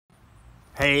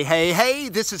Hey, hey, hey,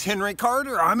 this is Henry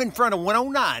Carter. I'm in front of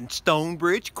 109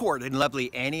 Stonebridge Court in lovely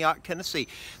Antioch, Tennessee.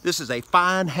 This is a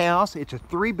fine house. It's a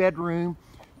 3-bedroom,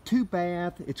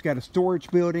 2-bath. It's got a storage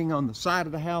building on the side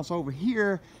of the house over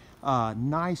here.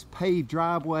 Nice paved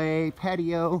driveway,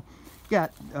 patio.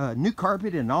 Got new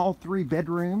carpet in all 3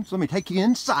 bedrooms. Let me take you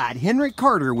inside. Henry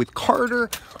Carter with Carter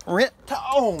Rent to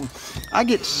Own. I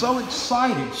get so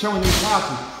excited showing these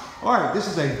houses. All right, this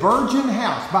is a virgin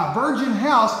house. By virgin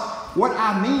house, what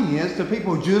I mean is the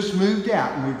people just moved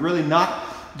out and we've really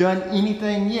not done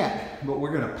anything yet. But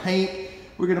we're gonna paint,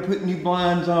 we're gonna put new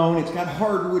blinds on. It's got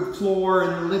hardwood floor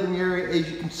in the living area,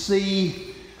 as you can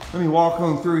see. Let me walk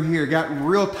on through here. Got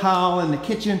real tile in the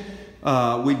kitchen.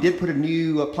 We did put a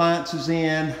new appliances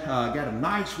in. Got a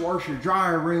nice washer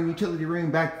dryer room, utility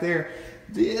room back there.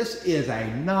 This is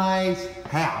a nice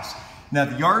house. Now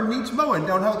the yard needs mowing,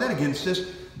 don't hold that against us.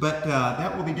 But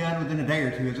that will be done within a day or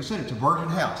two. As I said, it's a virgin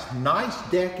house. Nice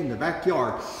deck in the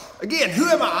backyard. Again, who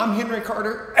am I? I'm Henry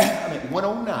Carter. I'm at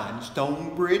 109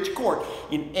 Stonebridge Court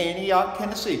in Antioch,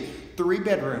 Tennessee.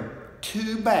 3-bedroom,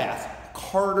 2-bath,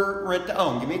 Carter Rent to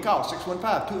Own. Give me a call,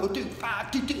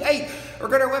 615-202-5228. Or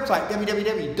go to our website,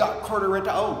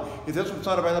 www.carterrenttoown. If this one's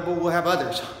not available, we'll have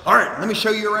others. All right, let me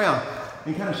show you around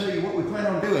and kind of show you what we plan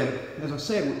on doing. As I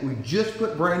said, we just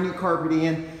put brand new carpet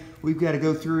in. We've got to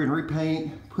go through and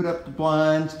repaint, put up the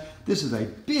blinds. This is a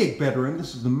big bedroom.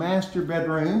 This is the master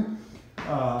bedroom.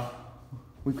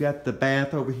 We've got the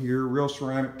bath over here, real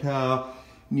ceramic tile,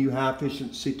 new high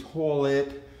efficiency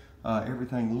toilet.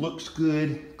 Everything looks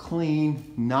good,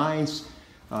 clean, nice.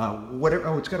 Whatever.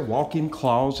 Oh, it's got a walk-in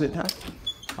closet.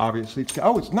 Obviously,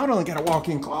 it's not only got a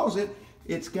walk-in closet,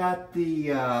 it's got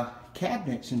the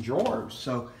cabinets and drawers.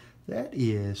 So that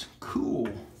is cool.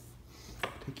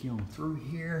 Take you on through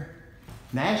here.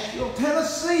 Nashville,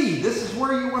 Tennessee. This is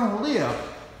where you want to live.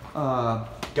 Got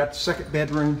the 2nd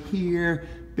bedroom here,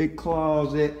 big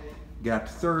closet. Got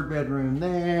the 3rd bedroom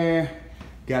there.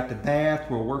 Got the bath.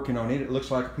 We're working on it. It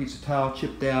looks like a piece of tile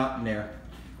chipped out and they're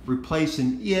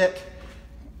replacing it.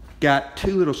 Got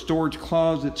 2 little storage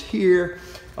closets here.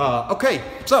 Okay,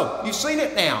 so you've seen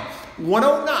it now.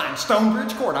 109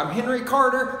 Stonebridge Court. I'm Henry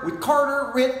Carter with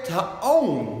Carter Rent to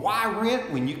Own. Why rent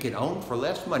when you can own for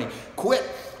less money? Quit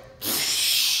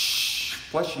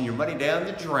flushing your money down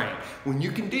the drain when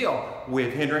you can deal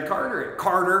with Henry Carter at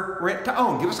Carter Rent to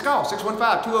Own. Give us a call,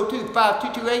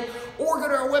 615-202-5228, or go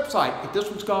to our website. If this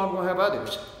one's gone, we'll have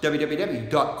others.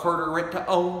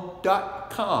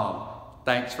 www.carterrenttoown.com.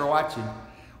 Thanks for watching.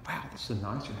 Wow, this is a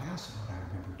nicer house than what I